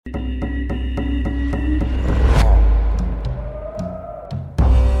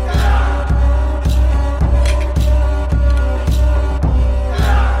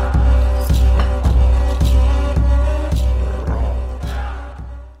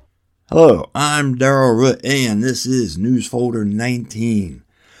Hello, I'm Daryl Root, and this is News Folder 19.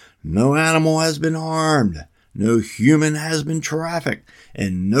 No animal has been harmed, no human has been trafficked,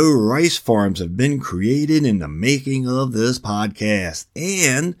 and no rice farms have been created in the making of this podcast.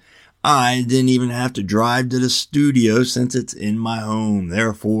 And I didn't even have to drive to the studio since it's in my home.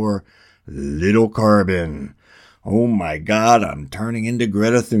 Therefore, little carbon. Oh my God, I'm turning into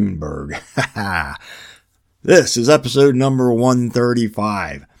Greta Thunberg. This is episode number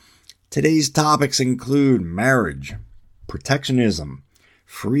 135. Today's topics include marriage, protectionism,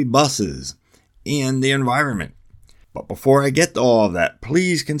 free buses, and the environment. But before I get to all of that,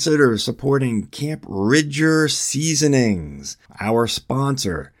 please consider supporting Camp Ridger Seasonings, our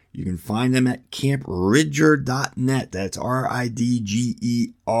sponsor. You can find them at campridger.net. That's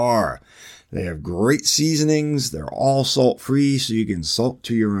RIDGER. They have great seasonings. They're all salt-free, so you can salt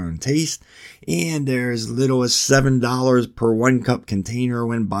to your own taste. And they're as little as $7 per 1 cup container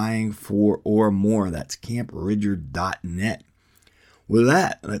when buying 4 or more. That's campridger.net. With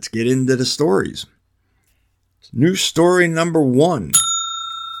that, let's get into the stories. News story number 1.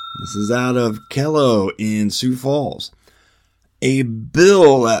 This is out of Kello in Sioux Falls. A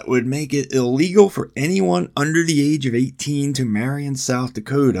bill that would make it illegal for anyone under the age of 18 to marry in South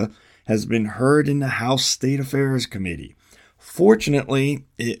Dakota has been heard in the House State Affairs Committee. Fortunately,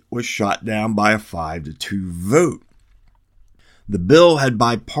 it was shot down by a 5-2 vote. The bill had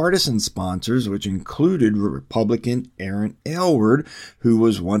bipartisan sponsors, which included Republican Aaron Aylward, who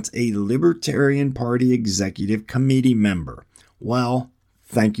was once a Libertarian Party Executive Committee member. Well,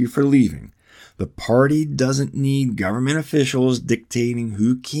 thank you for leaving. The party doesn't need government officials dictating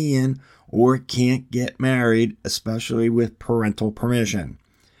who can or can't get married, especially with parental permission.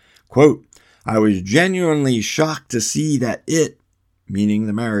 Quote, I was genuinely shocked to see that it, meaning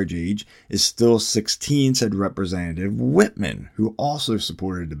the marriage age, is still 16, said Representative Whitman, who also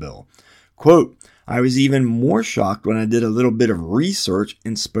supported the bill. Quote, I was even more shocked when I did a little bit of research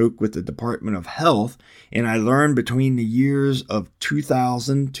and spoke with the Department of Health, and I learned between the years of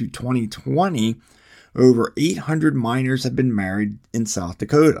 2000 to 2020, over 800 minors have been married in South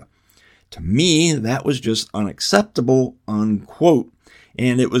Dakota. To me, that was just unacceptable, unquote.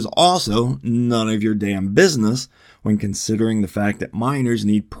 And it was also none of your damn business when considering the fact that minors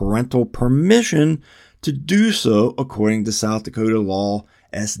need parental permission to do so according to South Dakota Law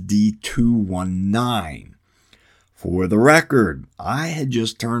SD 219. For the record, I had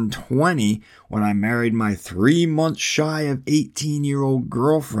just turned 20 when I married my 3 months shy of 18-year-old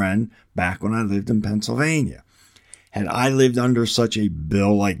girlfriend back when I lived in Pennsylvania. Had I lived under such a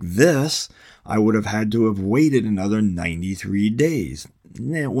bill like this, I would have had to have waited another 93 days.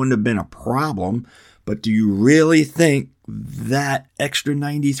 It wouldn't have been a problem, but do you really think that extra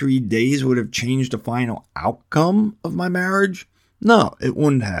 93 days would have changed the final outcome of my marriage? No, it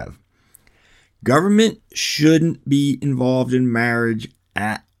wouldn't have. Government shouldn't be involved in marriage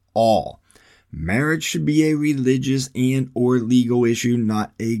at all. Marriage should be a religious and or legal issue,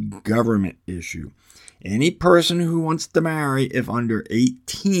 not a government issue. Any person who wants to marry, if under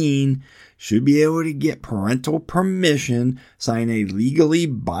 18, should be able to get parental permission, sign a legally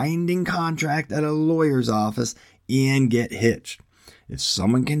binding contract at a lawyer's office, and get hitched. If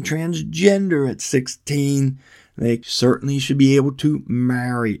someone can transgender at 16, they certainly should be able to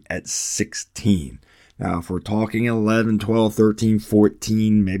marry at 16. Now, if we're talking 11, 12, 13,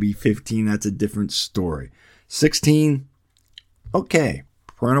 14, maybe 15, that's a different story. 16, okay.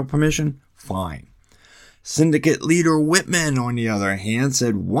 Parental permission, fine. Syndicate leader Whitman, on the other hand,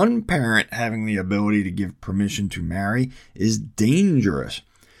 said one parent having the ability to give permission to marry is dangerous.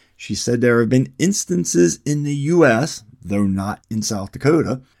 She said there have been instances in the U.S., though not in South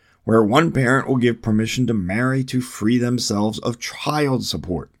Dakota, where one parent will give permission to marry to free themselves of child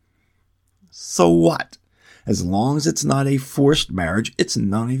support. So what? As long as it's not a forced marriage, it's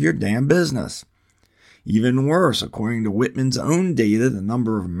none of your damn business. Even worse, according to Whitman's own data, the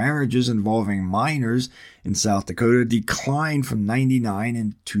number of marriages involving minors in South Dakota declined from 99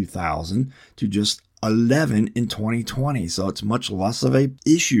 in 2000 to just 11 in 2020, so it's much less of an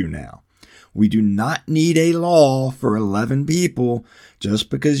issue now. We do not need a law for 11 people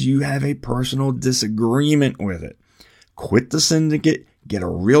just because you have a personal disagreement with it. Quit the syndicate, get a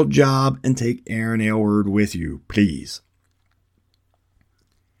real job, and take Aaron Aylward with you, please.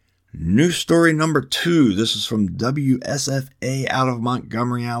 News story number 2. This is from WSFA out of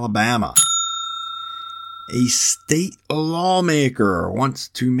Montgomery, Alabama. A state lawmaker wants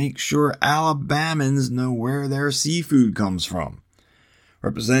to make sure Alabamans know where their seafood comes from.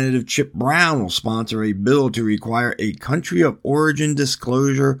 Representative Chip Brown will sponsor a bill to require a country of origin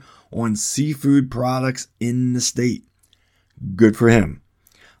disclosure on seafood products in the state. Good for him.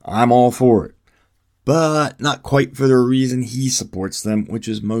 I'm all for it, but not quite for the reason he supports them, which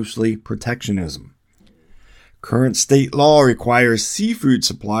is mostly protectionism. Current state law requires seafood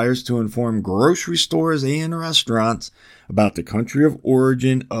suppliers to inform grocery stores and restaurants about the country of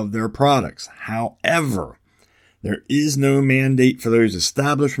origin of their products. However, there is no mandate for those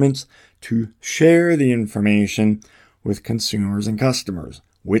establishments to share the information with consumers and customers,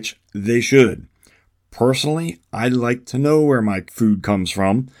 which they should. Personally, I'd like to know where my food comes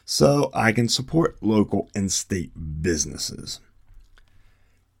from so I can support local and state businesses.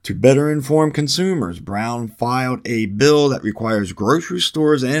 To better inform consumers, Brown filed a bill that requires grocery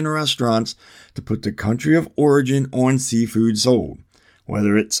stores and restaurants to put the country of origin on seafood sold,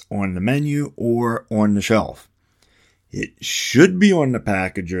 whether it's on the menu or on the shelf. It should be on the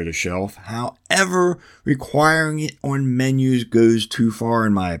package or the shelf. However, requiring it on menus goes too far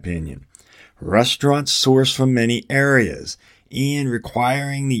in my opinion. Restaurants source from many areas, and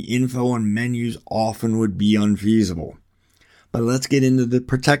requiring the info on menus often would be unfeasible. But let's get into the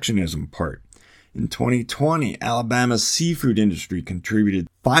protectionism part. In 2020, Alabama's seafood industry contributed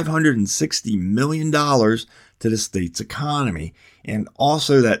 $560 million to the state's economy, and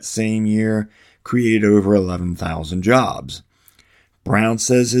also that same year created over 11,000 jobs. Brown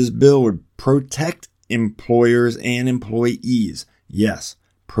says his bill would protect employers and employees. Yes,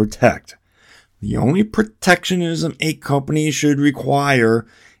 protect. The only protectionism a company should require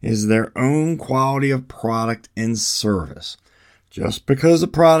is their own quality of product and service. Just because a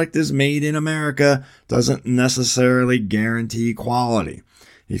product is made in America doesn't necessarily guarantee quality.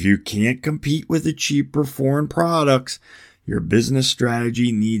 If you can't compete with the cheaper foreign products, your business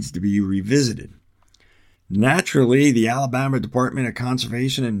strategy needs to be revisited. Naturally, the Alabama Department of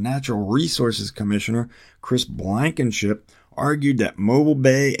Conservation and Natural Resources Commissioner Chris Blankenship argued that Mobile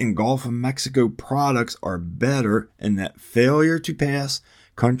Bay and Gulf of Mexico products are better and that failure to pass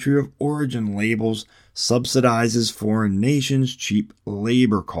country of origin labels subsidizes foreign nations' cheap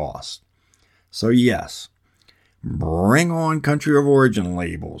labor costs. So yes, bring on country of origin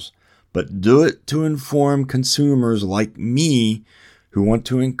labels, but do it to inform consumers like me who want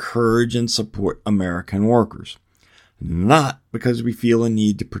to encourage and support American workers, not because we feel a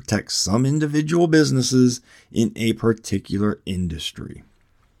need to protect some individual businesses in a particular industry.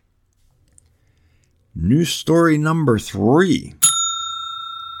 News story number 3.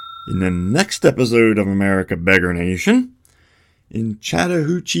 In the next episode of America Beggar Nation, in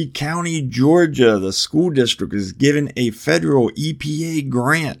Chattahoochee County, Georgia, the school district is given a federal EPA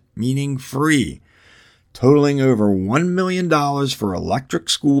grant, meaning free, totaling over $1 million for electric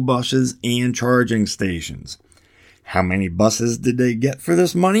school buses and charging stations. How many buses did they get for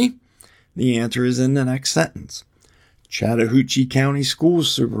this money? The answer is in the next sentence. Chattahoochee County School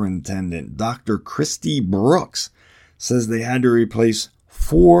Superintendent Dr. Christy Brooks says they had to replace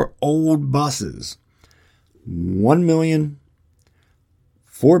 4 old buses. 1 million,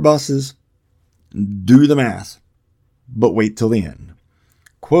 4 buses, do the math, but wait till the end.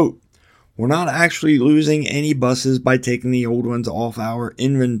 Quote, "We're not actually losing any buses by taking the old ones off our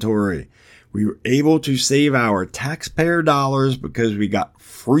inventory. We were able to save our taxpayer dollars because we got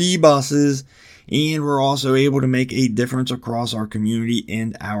free buses, and we're also able to make a difference across our community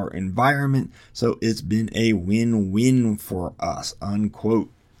and our environment, so it's been a win-win for us," unquote.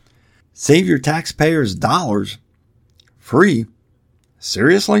 Save your taxpayers' dollars? Free?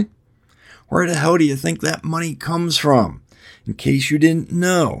 Seriously? Where the hell do you think that money comes from? In case you didn't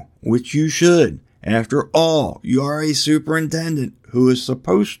know, which you should. After all, you are a superintendent who is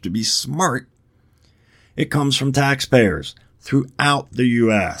supposed to be smart. It comes from taxpayers throughout the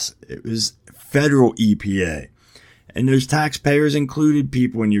U.S. It was federal EPA. And those taxpayers included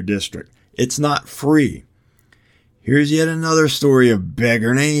people in your district. It's not free. Here's yet another story of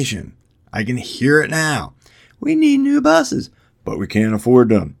Beggar Nation. I can hear it now. We need new buses, but we can't afford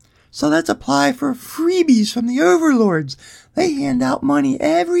them. So let's apply for freebies from the overlords. They hand out money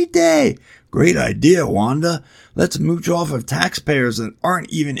every day. Great idea, Wanda. Let's mooch off of taxpayers that aren't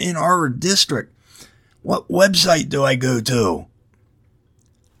even in our district. What website do I go to?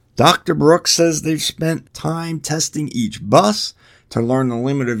 Dr. Brooks says they've spent time testing each bus to learn the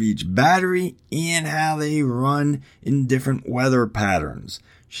limit of each battery and how they run in different weather patterns.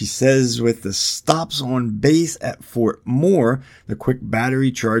 She says with the stops on base at Fort Moore, the quick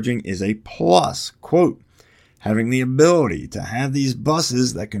battery charging is a plus. Quote, "Having the ability to have these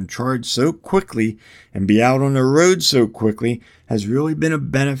buses that can charge so quickly and be out on the road so quickly has really been a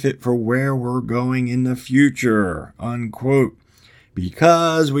benefit for where we're going in the future," unquote.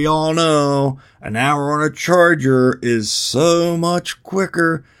 Because we all know an hour on a charger is so much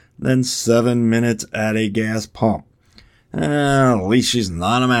quicker than 7 minutes at a gas pump. At least she's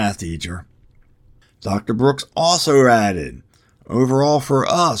not a math teacher. Dr. Brooks also added, overall for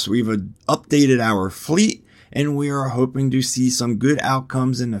us, we've updated our fleet and we are hoping to see some good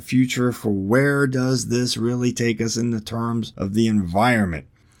outcomes in the future for where does this really take us in the terms of the environment.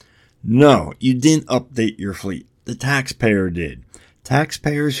 No, you didn't update your fleet. The taxpayer did.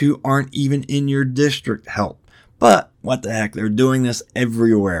 Taxpayers who aren't even in your district help. But what the heck, they're doing this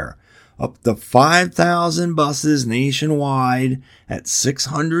everywhere. Up to 5,000 buses nationwide at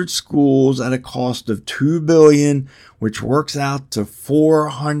 600 schools at a cost of $2 billion, which works out to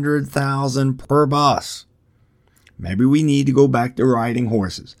 $400,000 per bus. Maybe we need to go back to riding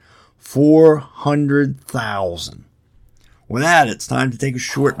horses. $400,000. With that, it's time to take a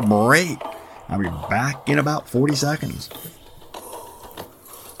short break. I'll be back in about 40 seconds.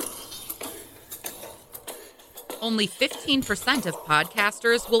 Only 15% of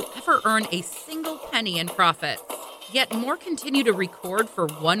podcasters will ever earn a single penny in profits. Yet more continue to record for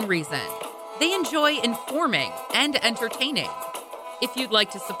one reason. They enjoy informing and entertaining. If you'd like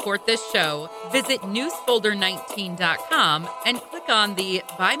to support this show, visit newsfolder19.com and click on the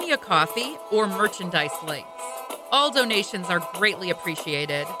Buy Me a Coffee or merchandise links. All donations are greatly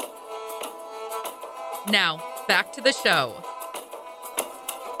appreciated. Now, back to the show.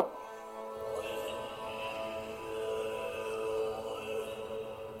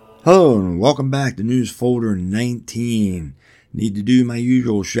 Hello and welcome back to News Folder 19. Need to do my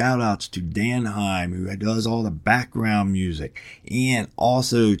usual shout outs to Dan Heim, who does all the background music, and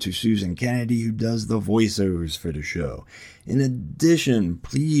also to Susan Kennedy, who does the voiceovers for the show. In addition,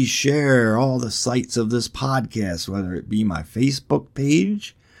 please share all the sites of this podcast, whether it be my Facebook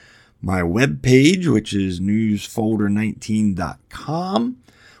page, my web page, which is newsfolder19.com,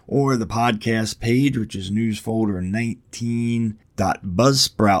 or the podcast page, which is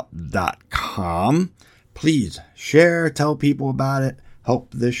newsfolder19.buzzsprout.com. Please share, tell people about it,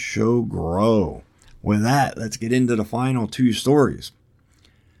 help this show grow. With that, let's get into the final two stories.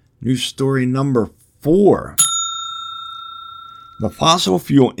 News story number 4. The fossil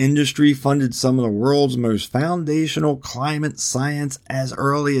fuel industry funded some of the world's most foundational climate science as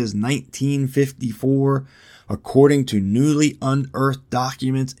early as 1954, according to newly unearthed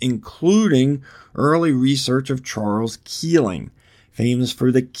documents, including early research of Charles Keeling, famous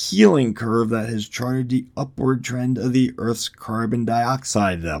for the Keeling curve that has charted the upward trend of the Earth's carbon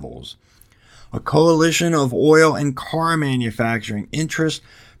dioxide levels. A coalition of oil and car manufacturing interests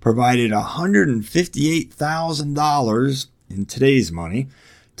provided $158,000 in today's money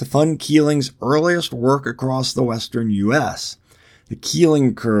to fund Keeling's earliest work across the western U.S. The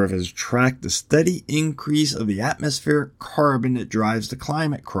Keeling curve has tracked the steady increase of the atmospheric carbon that drives the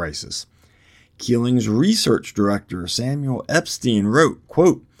climate crisis. Keeling's research director, Samuel Epstein, wrote,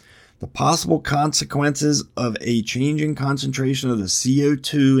 quote, "The possible consequences of a changing concentration of the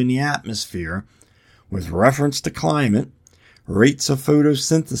CO2 in the atmosphere with reference to climate, rates of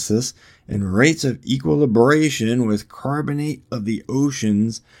photosynthesis, and rates of equilibration with carbonate of the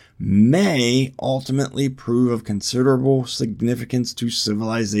oceans may ultimately prove of considerable significance to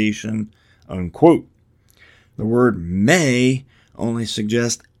civilization," unquote. The word may only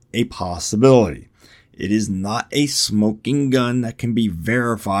suggests a possibility. It is not a smoking gun that can be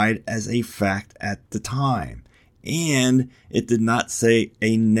verified as a fact at the time. And it did not say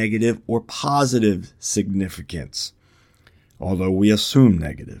a negative or positive significance, although we assume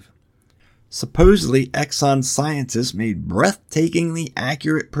negative. Supposedly, Exxon scientists made breathtakingly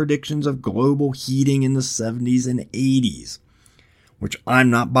accurate predictions of global heating in the 70s and 80s, which I'm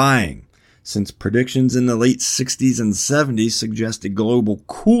not buying, since predictions in the late 60s and 70s suggested global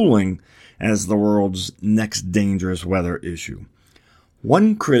cooling as the world's next dangerous weather issue.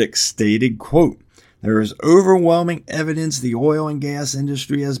 One critic stated, quote, "There is overwhelming evidence the oil and gas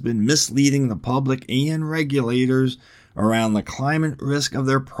industry has been misleading the public and regulators around the climate risk of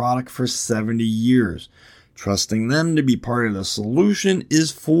their product for 70 years. Trusting them to be part of the solution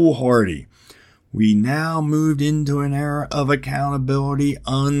is foolhardy. We now moved into an era of accountability,"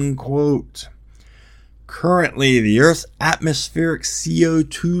 unquote. Currently, the Earth's atmospheric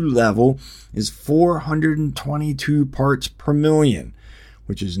CO2 level is 422 parts per million,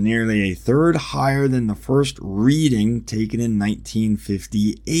 which is nearly a third higher than the first reading taken in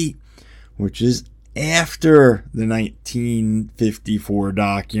 1958, which is after the 1954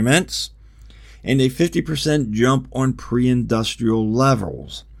 documents, and a 50% jump on pre-industrial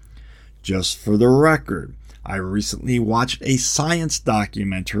levels. Just for the record, I recently watched a science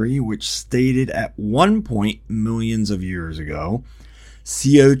documentary which stated at one point millions of years ago,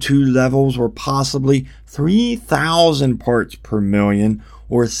 CO2 levels were possibly 3,000 parts per million,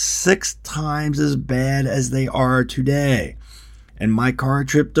 or 6 times as bad as they are today. And my car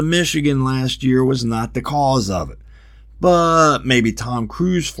trip to Michigan last year was not the cause of it. But maybe Tom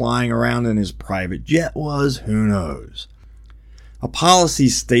Cruise flying around in his private jet was, who knows. A policy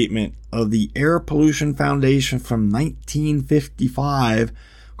statement of the Air Pollution Foundation from 1955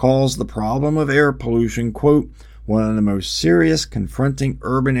 calls the problem of air pollution, quote, one of the most serious confronting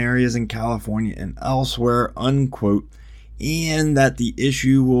urban areas in California and elsewhere, unquote, and that the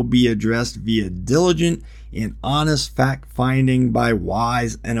issue will be addressed via diligent and honest fact-finding by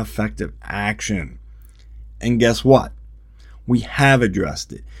wise and effective action. And guess what? We have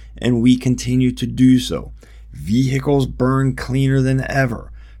addressed it, and we continue to do so. Vehicles burn cleaner than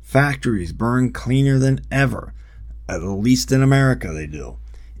ever. Factories burn cleaner than ever. At least in America they do.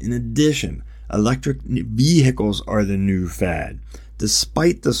 In addition, electric vehicles are the new fad,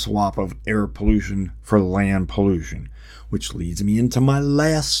 despite the swap of air pollution for land pollution, which leads me into my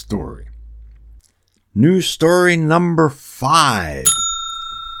last story. News story number 5.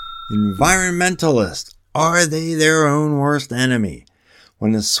 Environmentalists, are they their own worst enemy?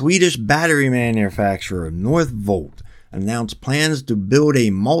 When the Swedish battery manufacturer Northvolt announced plans to build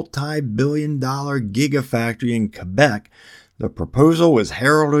a multi-billion-dollar gigafactory in Quebec, the proposal was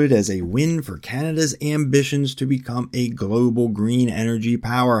heralded as a win for Canada's ambitions to become a global green energy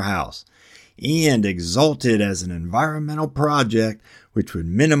powerhouse, and exalted as an environmental project which would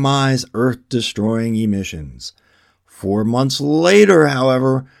minimize Earth-destroying emissions. 4 months later,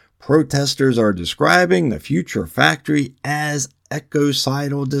 however, protesters are describing the future factory as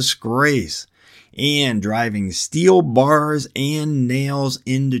ecocidal disgrace and driving steel bars and nails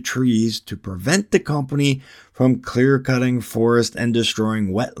into trees to prevent the company from clear-cutting forest and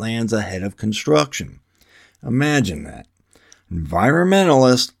destroying wetlands ahead of construction. Imagine that.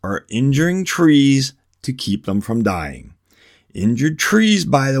 Environmentalists are injuring trees to keep them from dying. Injured trees,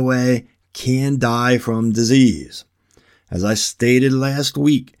 by the way, can die from disease. As I stated last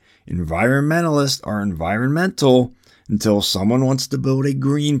week, environmentalists are environmental until someone wants to build a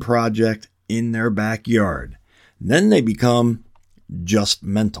green project in their backyard. Then they become just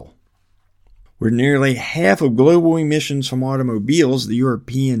mental. With nearly half of global emissions from automobiles, the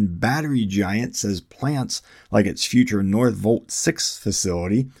European battery giant says plants like its future Northvolt 6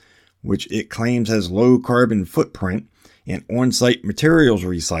 facility, which it claims has low carbon footprint and on-site materials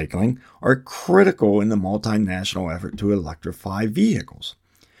recycling, are critical in the multinational effort to electrify vehicles.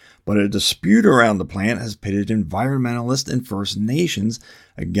 But a dispute around the plant has pitted environmentalists and First Nations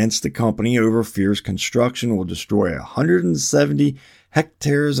against the company over fears construction will destroy 170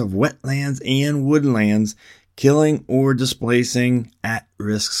 hectares of wetlands and woodlands, killing or displacing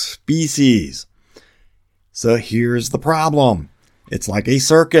at-risk species. So here's the problem. It's like a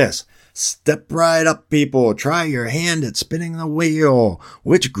circus. Step right up, people. Try your hand at spinning the wheel.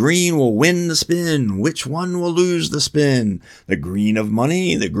 Which green will win the spin? Which one will lose the spin? The green of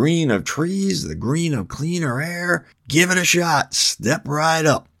money, the green of trees, the green of cleaner air? Give it a shot. Step right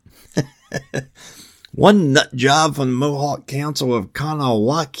up. One nut job from the Mohawk Council of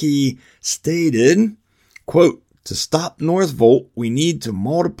Kanawaki stated, quote, to stop Northvolt, we need to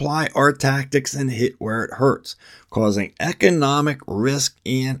multiply our tactics and hit where it hurts, causing economic risk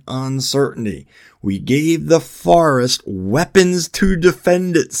and uncertainty. We gave the forest weapons to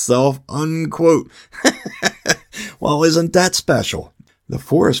defend itself, unquote. Well, isn't that special? The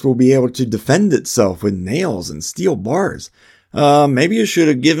forest will be able to defend itself with nails and steel bars. Maybe you should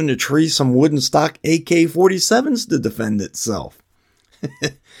have given the tree some wooden stock AK-47s to defend itself.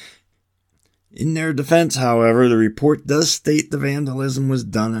 In their defense, however, the report does state the vandalism was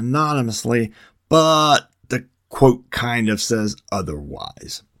done anonymously, but the quote kind of says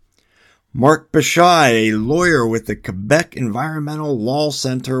otherwise. Mark Bashai, a lawyer with the Quebec Environmental Law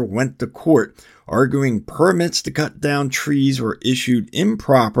Center, went to court arguing permits to cut down trees were issued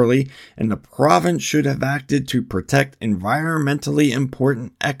improperly and the province should have acted to protect environmentally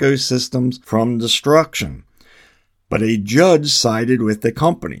important ecosystems from destruction. But a judge sided with the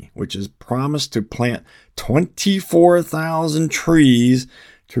company, which has promised to plant 24,000 trees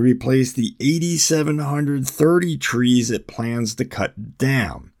to replace the 8,730 trees it plans to cut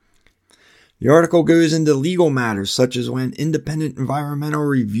down. The article goes into legal matters such as when independent environmental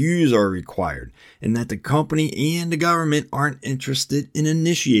reviews are required and that the company and the government aren't interested in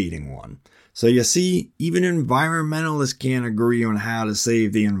initiating one. So you see, even environmentalists can't agree on how to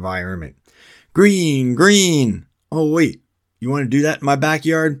save the environment. Green, green. Oh, wait, you want to do that in my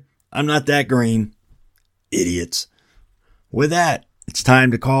backyard? I'm not that green. Idiots. With that, it's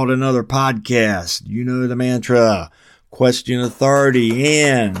time to call it another podcast. You know the mantra. question authority,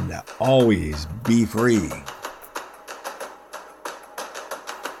 and always be free.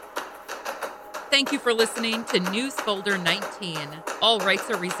 Thank you for listening to News Folder 19. All rights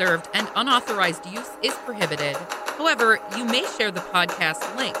are reserved and unauthorized use is prohibited. However, you may share the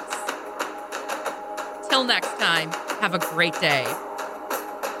podcast links. Till next time, have a great day.